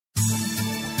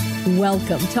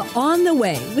Welcome to On the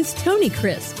Way with Tony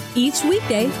Crisp. Each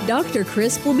weekday, Dr.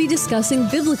 Crisp will be discussing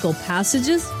biblical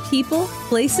passages, people,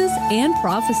 places, and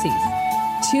prophecies.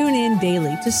 Tune in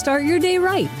daily to start your day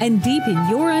right and deepen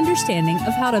your understanding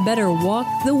of how to better walk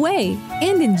the way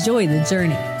and enjoy the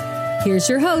journey. Here's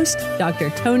your host, Dr.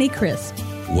 Tony Crisp.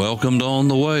 Welcome to On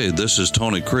the Way. This is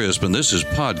Tony Crisp, and this is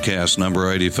podcast number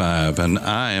 85, and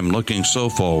I am looking so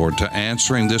forward to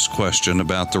answering this question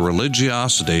about the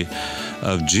religiosity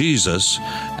of Jesus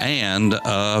and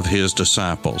of his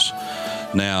disciples.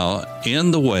 Now,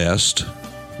 in the West,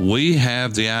 we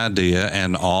have the idea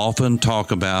and often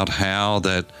talk about how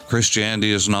that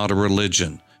Christianity is not a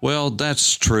religion. Well,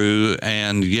 that's true,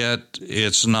 and yet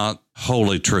it's not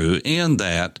wholly true in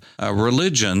that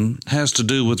religion has to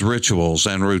do with rituals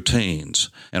and routines.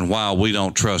 And while we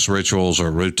don't trust rituals or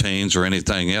routines or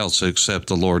anything else except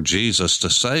the Lord Jesus to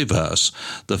save us,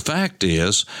 the fact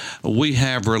is we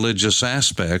have religious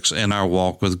aspects in our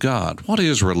walk with God. What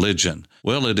is religion?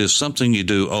 Well, it is something you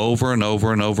do over and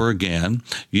over and over again,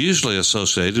 usually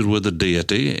associated with a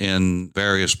deity in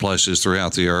various places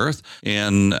throughout the earth.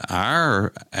 In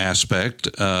our aspect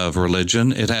of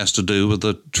religion, it has to do with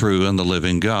the true and the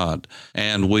living God.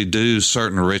 And we do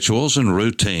certain rituals and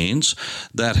routines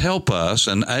that help us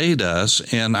and aid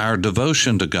us in our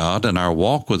devotion to God and our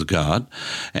walk with God.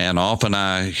 And often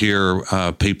I hear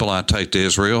people I take to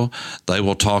Israel, they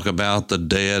will talk about the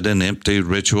dead and empty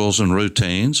rituals and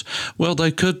routines. Well,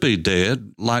 they could be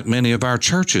dead like many of our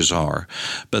churches are,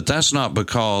 but that's not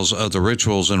because of the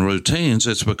rituals and routines.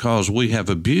 It's because we have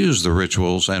abused the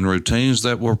rituals and routines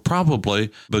that were probably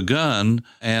begun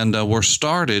and were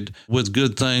started with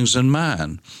good things in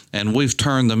mind, and we've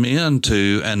turned them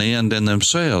into an end in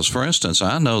themselves. For instance,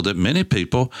 I know that many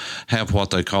people have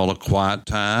what they call a quiet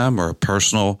time or a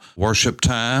personal worship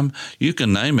time. You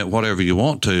can name it whatever you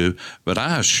want to, but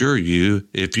I assure you,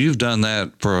 if you've done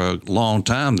that for a long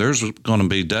time, there's going to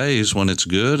be days when it's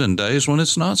good and days when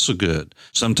it's not so good.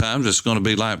 Sometimes it's going to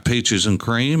be like peaches and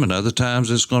cream, and other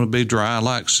times it's going to be dry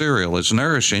like cereal. It's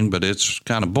nourishing, but it's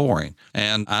kind of boring.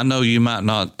 And I know you might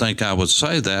not think I would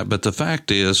say that, but the fact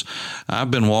is,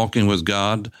 I've been walking with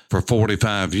God for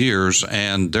 45 years,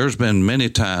 and there's been many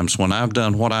times when I've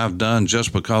done what I've done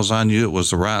just because I knew it was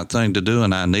the right thing to do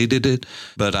and I needed it.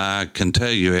 But I can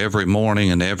tell you every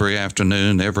morning and every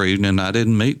afternoon, every evening, I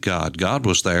didn't meet God. God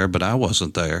was there, but I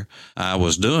wasn't there. I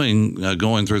was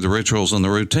going through the rituals and the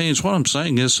routines. What I'm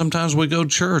saying is sometimes we go to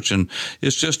church and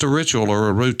it's just a ritual or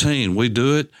a routine. We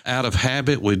do it out of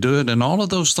habit. We do it, and all of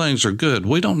those things are good.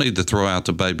 We don't need to throw out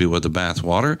the baby with the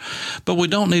bathwater, but we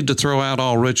don't need to throw out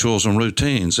all rituals and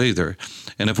routines either.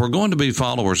 And if we're going to be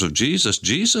followers of Jesus,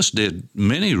 Jesus did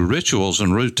many rituals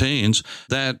and routines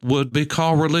that would be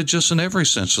called religious in every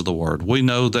sense of the word. We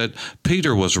know that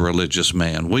Peter was a religious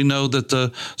man. We know that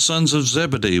the sons of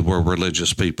Zebedee were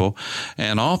religious people.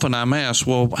 And often I'm asked,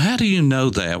 well, how do you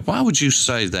know that? Why would you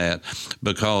say that?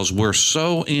 Because we're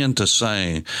so into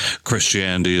saying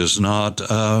Christianity is not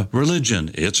a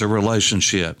religion, it's a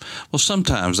relationship. Well,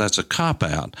 sometimes that's a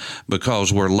cop-out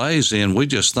because we're lazy and we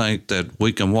just think that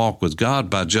we can walk with God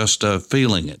by just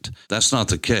feeling it. That's not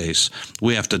the case.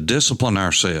 We have to discipline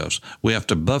ourselves. We have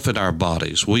to buffet our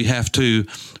bodies. We have to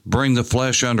bring the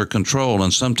flesh under control,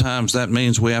 and sometimes that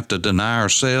means we have to deny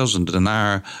ourselves and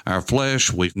deny our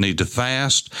flesh. We need to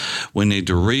fast. We need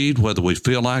to read whether we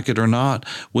feel like it or not.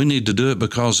 We need to do it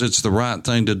because it's the right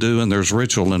thing to do and there's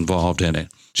ritual involved in it.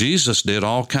 Jesus did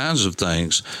all kinds of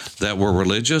things that were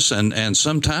religious, and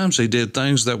sometimes he did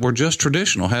things that were just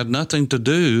traditional, had nothing to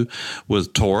do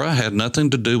with Torah, had nothing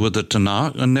to do with the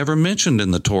Tanakh, and never mentioned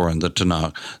in the Torah and the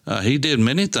Tanakh. He did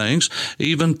many things,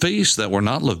 even feasts that were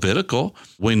not Levitical.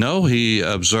 We know he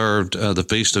observed the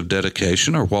Feast of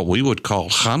Dedication, or what we would call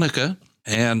Hanukkah.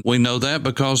 And we know that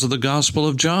because of the Gospel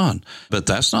of John. But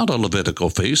that's not a Levitical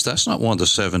feast. That's not one of the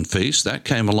 7 feasts. That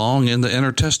came along in the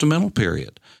intertestamental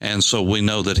period. And so we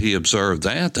know that he observed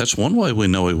that. That's one way we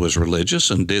know he was religious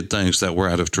and did things that were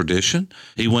out of tradition.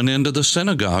 He went into the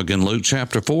synagogue in Luke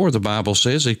chapter 4. The Bible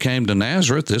says he came to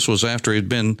Nazareth. This was after he'd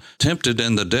been tempted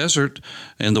in the desert,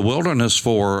 in the wilderness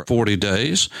for 40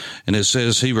 days. And it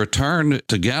says he returned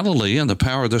to Galilee in the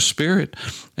power of the Spirit.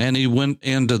 And he went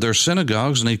into their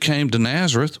synagogues and he came to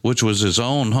Nazareth, which was his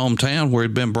own hometown where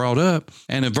he'd been brought up.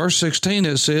 And in verse 16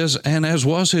 it says, and as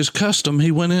was his custom, he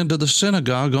went into the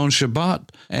synagogue on Shabbat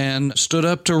and stood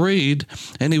up to read,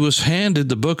 and he was handed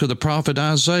the book of the prophet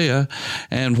Isaiah.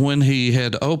 And when he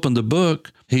had opened the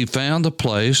book, he found the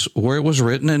place where it was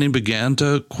written, and he began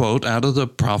to quote out of the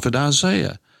prophet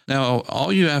Isaiah. Now,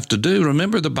 all you have to do,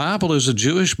 remember the Bible is a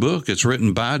Jewish book. It's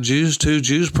written by Jews, to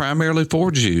Jews, primarily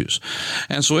for Jews.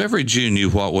 And so every Jew knew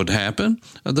what would happen.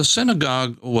 The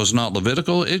synagogue was not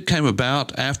Levitical. It came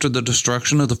about after the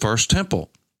destruction of the first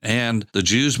temple. And the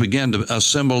Jews began to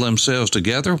assemble themselves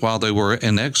together while they were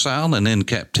in exile and in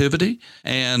captivity.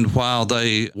 And while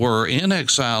they were in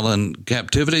exile and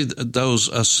captivity, those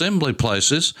assembly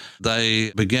places,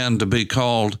 they began to be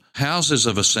called houses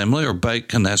of assembly, or Beit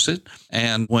Knesset.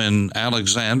 And when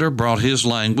Alexander brought his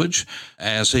language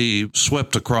as he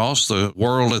swept across the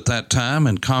world at that time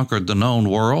and conquered the known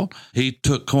world, he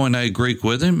took Koine Greek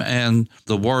with him, and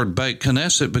the word Beit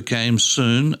Knesset became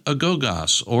soon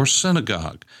agogos, or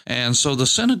synagogue. And so the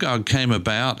synagogue came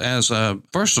about as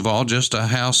first of all, just a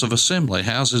house of assembly,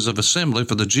 houses of assembly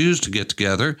for the Jews to get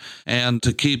together and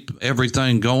to keep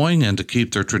everything going and to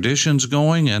keep their traditions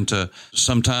going and to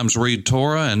sometimes read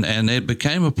Torah. And it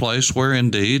became a place where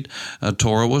indeed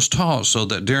Torah was taught, so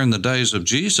that during the days of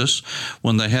Jesus,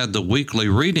 when they had the weekly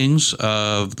readings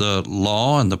of the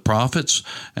law and the prophets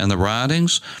and the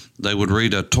writings, they would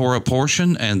read a Torah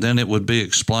portion, and then it would be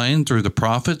explained through the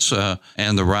prophets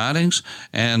and the writings.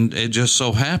 And it just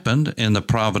so happened in the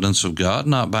providence of God,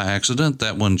 not by accident,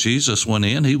 that when Jesus went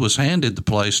in, he was handed the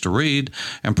place to read.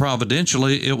 And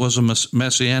providentially, it was a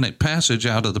messianic passage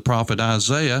out of the prophet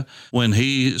Isaiah when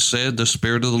he said, "The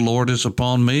Spirit of the Lord is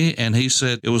upon me." And he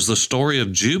said it was the story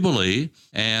of Jubilee.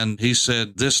 And he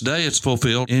said, "This day it's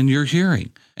fulfilled in your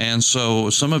hearing." And so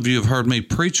some of you have heard me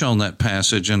preach on that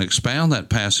passage and expound that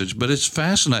passage, but it's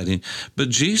fascinating. But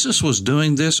Jesus was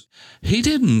doing this.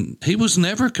 He was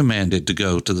never commanded to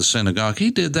go to the synagogue.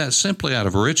 He did that simply out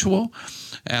of ritual,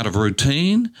 out of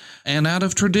routine, and out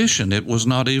of tradition. It was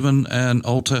not even an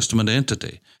Old Testament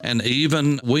entity. And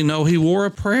even we know he wore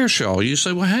a prayer shawl. You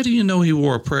say, well, how do you know he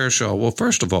wore a prayer shawl? Well,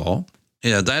 first of all,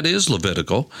 yeah, that is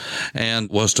Levitical and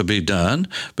was to be done.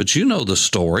 But you know the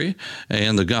story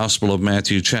in the Gospel of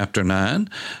Matthew chapter 9.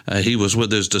 He was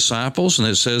with his disciples, and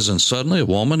it says, "And suddenly a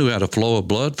woman who had a flow of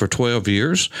blood for 12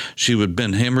 years, she had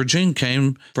been hemorrhaging,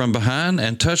 came from behind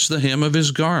and touched the hem of his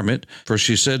garment. For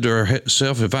she said to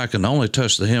herself, if I can only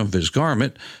touch the hem of his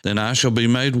garment, then I shall be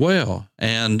made well."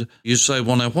 And you say,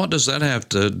 well, now what does that have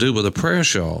to do with a prayer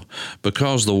shawl?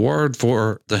 Because the word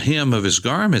for the hem of his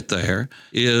garment there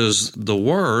is the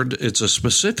word, it's a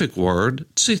specific word,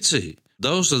 tzitzi.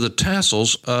 Those are the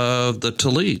tassels of the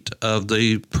talit, of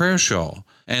the prayer shawl.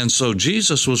 And so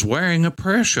Jesus was wearing a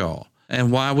prayer shawl.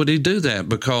 And why would he do that?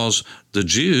 Because the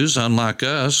Jews, unlike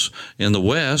us in the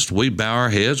West, we bow our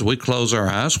heads, we close our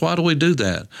eyes. Why do we do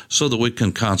that? So that we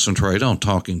can concentrate on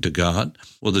talking to God.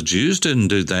 Well, the Jews didn't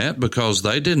do that because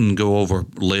they didn't go over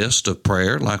a list of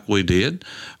prayer like we did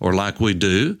or like we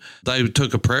do. They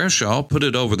took a prayer shawl, put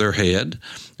it over their head,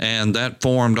 and that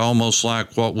formed almost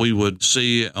like what we would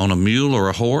see on a mule or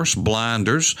a horse,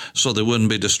 blinders, so they wouldn't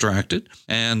be distracted.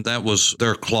 And that was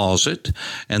their closet.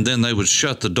 And then they would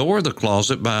shut the door of the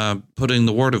closet by putting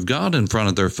the Word of God in front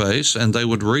of their face, and they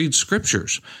would read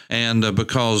scriptures. And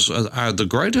because the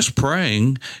greatest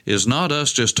praying is not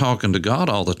us just talking to God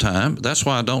all the time. That's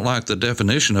why I don't like the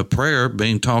definition of prayer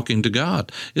being talking to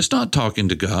God. It's not talking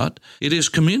to God. It is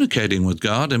communicating with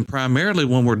God, and primarily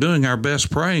when we're doing our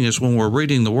best praying is when we're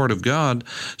reading the Word of God,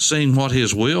 seeing what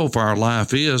His will for our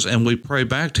life is, and we pray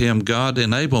back to Him, God,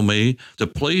 enable me to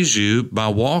please you by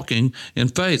walking in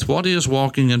faith. What is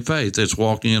walking in faith? It's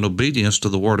walking in obedience to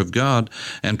the Word of God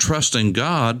and trusting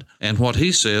God and what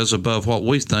He says above what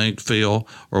we think, feel,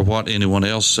 or what anyone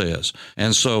else says.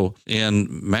 And so in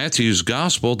Matthew's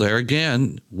gospel, there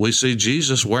again, we see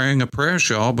Jesus wearing a prayer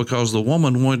shawl because the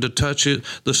woman wanted to touch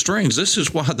the strings. This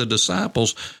is why the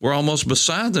disciples were almost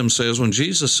beside themselves when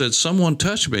Jesus said, "Someone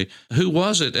touched me." Who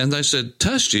was it? And they said,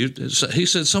 "Touched you?" He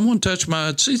said, "Someone touched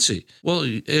my tzitzi." Well,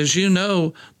 as you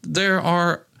know, there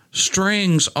are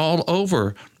strings all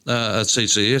over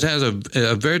tzitzi. It has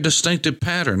a very distinctive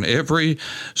pattern. Every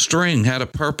string had a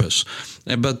purpose.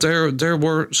 But there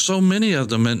were so many of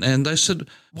them, and they said,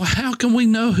 well, how can we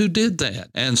know who did that?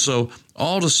 And so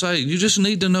all to say, you just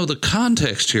need to know the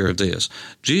context here of this.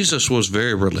 Jesus was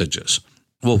very religious.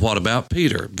 Well, what about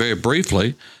Peter? Very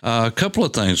briefly, a couple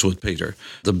of things with Peter.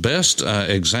 The best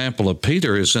example of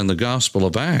Peter is in the Gospel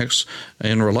of Acts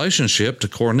in relationship to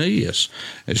Cornelius.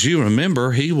 As you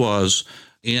remember, he was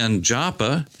in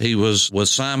Joppa. He was with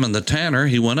Simon the tanner.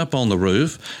 He went up on the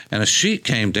roof, and a sheet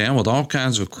came down with all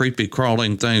kinds of creepy,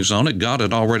 crawling things on it. God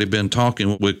had already been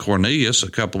talking with Cornelius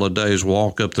a couple of days'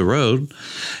 walk up the road,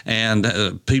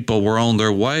 and people were on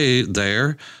their way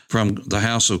there from the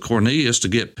house of Cornelius to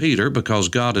get Peter because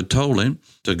God had told him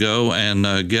to go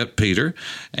and get Peter,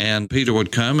 and Peter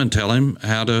would come and tell him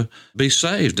how to be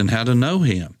saved and how to know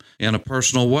Him. in a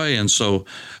personal way. And so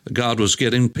God was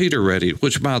getting Peter ready,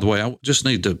 which, by the way, I just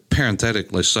need to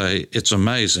parenthetically say it's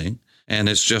amazing. And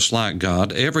it's just like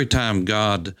God. Every time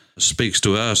God speaks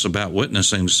to us about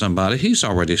witnessing to somebody, He's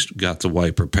already got the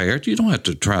way prepared. You don't have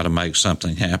to try to make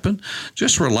something happen.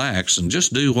 Just relax and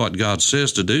just do what God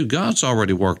says to do. God's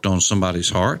already worked on somebody's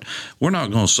heart. We're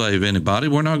not going to save anybody.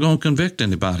 We're not going to convict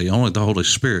anybody. Only the Holy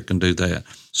Spirit can do that.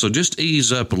 So just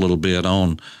ease up a little bit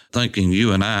on thinking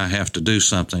you and I have to do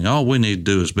something. All we need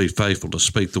to do is be faithful to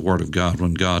speak the Word of God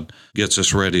when God gets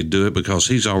us ready to do it, because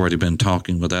He's already been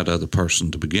talking with that other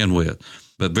person to begin with.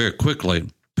 But very quickly,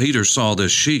 Peter saw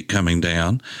this sheet coming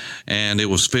down, and it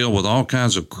was filled with all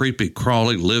kinds of creepy,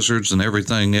 crawly lizards and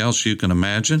everything else you can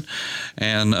imagine.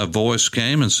 And a voice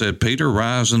came and said, "Peter,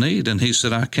 rise and eat." And he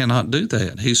said, "I cannot do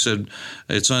that." He said,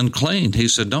 "It's unclean." He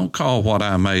said, "Don't call what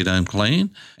I made unclean."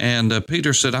 And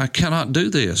Peter said, "I cannot do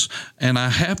this, and I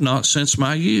have not since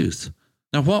my youth."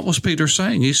 Now, what was Peter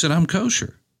saying? He said, "I'm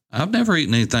kosher. I've never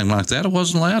eaten anything like that. I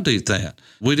wasn't allowed to eat that.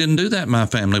 We didn't do that in my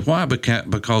family." Why?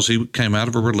 Because he came out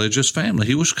of a religious family.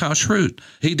 He was kashrut.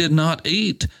 He did not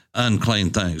eat unclean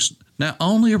things. Now,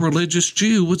 only a religious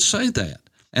Jew would say that.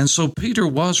 And so Peter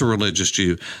was a religious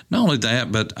Jew. Not only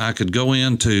that, but I could go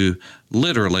into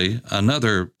literally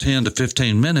another 10 to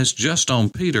 15 minutes just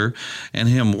on Peter and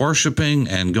him worshiping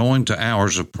and going to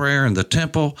hours of prayer in the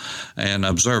temple and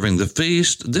observing the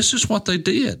feast. This is what they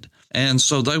did. And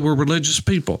so they were religious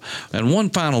people. And one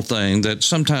final thing that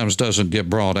sometimes doesn't get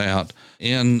brought out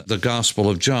in the Gospel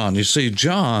of John. You see,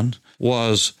 John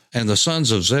was, and the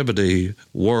sons of Zebedee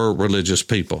were religious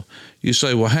people. You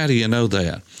say, well, how do you know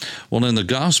that? Well, in the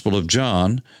Gospel of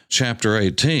John, chapter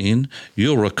 18,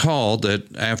 you'll recall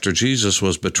that after Jesus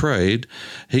was betrayed,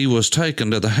 he was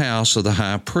taken to the house of the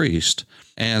high priest.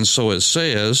 And so it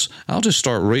says, I'll just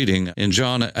start reading in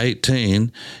John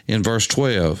 18 in verse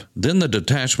 12. "Then the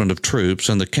detachment of troops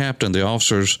and the captain, the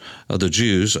officers of the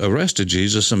Jews, arrested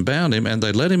Jesus and bound him, and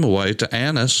they led him away to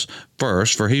Annas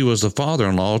first, for he was the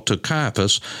father-in-law to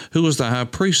Caiaphas, who was the high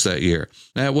priest that year.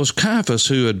 Now it was Caiaphas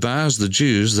who advised the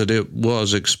Jews that it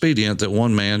was expedient that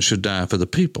one man should die for the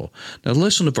people." Now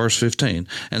listen to verse 15.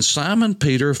 "And Simon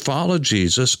Peter followed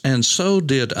Jesus, and so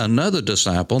did another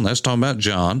disciple," and that's talking about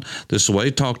John. This is the way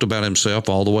he talked about himself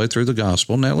all the way through the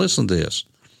gospel. Now listen to this.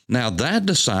 "Now that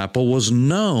disciple was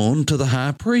known to the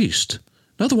high priest."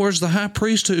 In other words, the high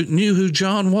priest who knew who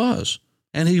John was.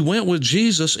 And he went with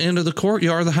Jesus into the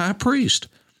courtyard of the high priest.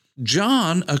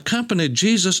 John accompanied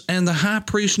Jesus, and the high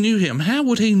priest knew him. How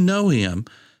would he know him?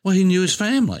 Well, he knew his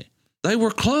family. They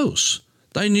were close.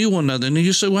 They knew one another. And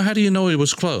you say, well, how do you know he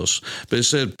was close? But it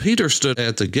said Peter stood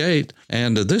at the gate,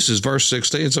 and this is verse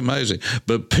 16. It's amazing.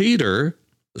 "But Peter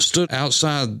stood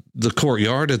outside the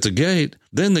courtyard at the gate.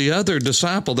 Then the other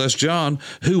disciple," that's John,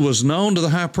 "who was known to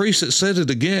the high priest," it said it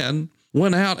again,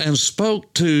 "went out and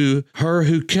spoke to her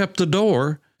who kept the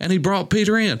door, and he brought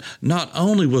Peter in." Not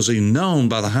only was he known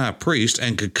by the high priest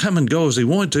and could come and go as he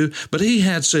wanted to, but he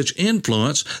had such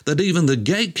influence that even the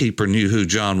gatekeeper knew who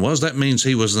John was. That means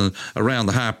he was around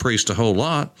the high priest a whole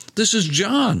lot. This is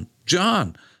John,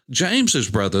 James's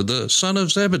brother, the son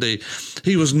of Zebedee.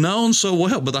 He was known so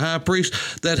well by the high priest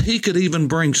that he could even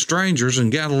bring strangers and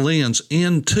Galileans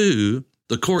into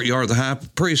the courtyard of the high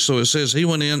priest. So it says he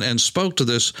went in and spoke to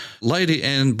this lady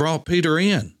and brought Peter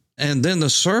in. "And then the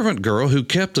servant girl who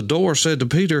kept the door said to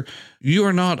Peter, 'You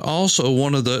are not also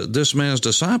one of this man's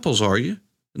disciples, are you?'"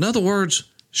 In other words,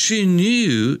 she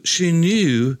knew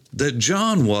that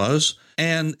John was,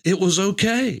 and it was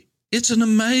okay. It's an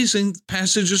amazing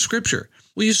passage of Scripture.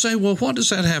 Well, you say, well, what does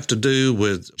that have to do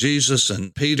with Jesus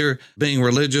and Peter being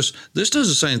religious? This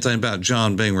doesn't say anything about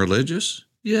John being religious.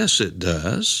 Yes, it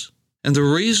does. And the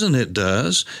reason it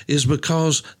does is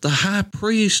because the high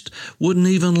priest wouldn't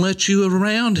even let you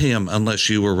around him unless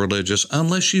you were religious,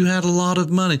 unless you had a lot of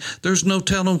money. There's no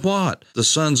telling what the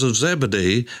sons of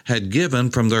Zebedee had given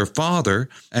from their father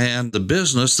and the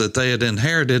business that they had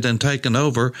inherited and taken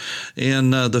over in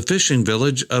the fishing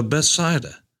village of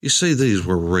Bethsaida. You see, these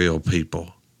were real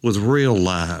people with real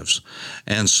lives.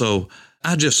 And so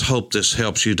I just hope this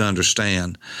helps you to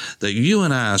understand that you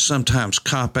and I sometimes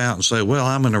cop out and say, well,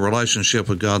 I'm in a relationship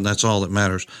with God and that's all that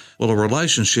matters. Well, a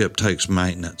relationship takes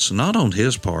maintenance, not on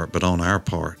His part, but on our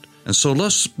part. And so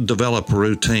let's develop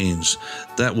routines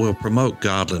that will promote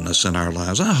godliness in our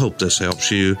lives. I hope this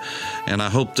helps you, and I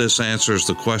hope this answers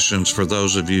the questions for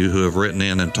those of you who have written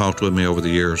in and talked with me over the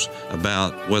years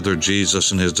about whether Jesus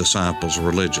and His disciples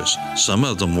were religious. Some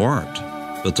of them weren't,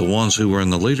 but the ones who were in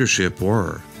the leadership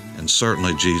were. And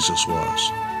certainly Jesus was.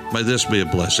 May this be a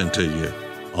blessing to you.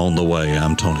 On the Way,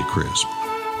 I'm Tony Crisp.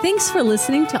 Thanks for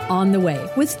listening to On the Way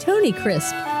with Tony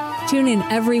Crisp. Tune in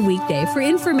every weekday for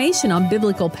information on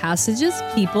biblical passages,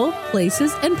 people,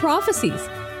 places, and prophecies.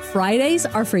 Fridays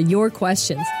are for your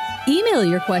questions. Email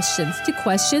your questions to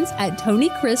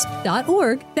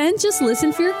questions@tonycrisp.org, then just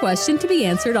listen for your question to be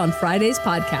answered on Friday's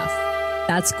podcast.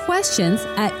 That's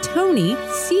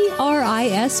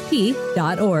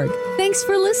questions@tonycrisp.org. Thanks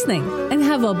for listening and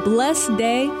have a blessed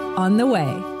day on the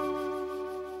way.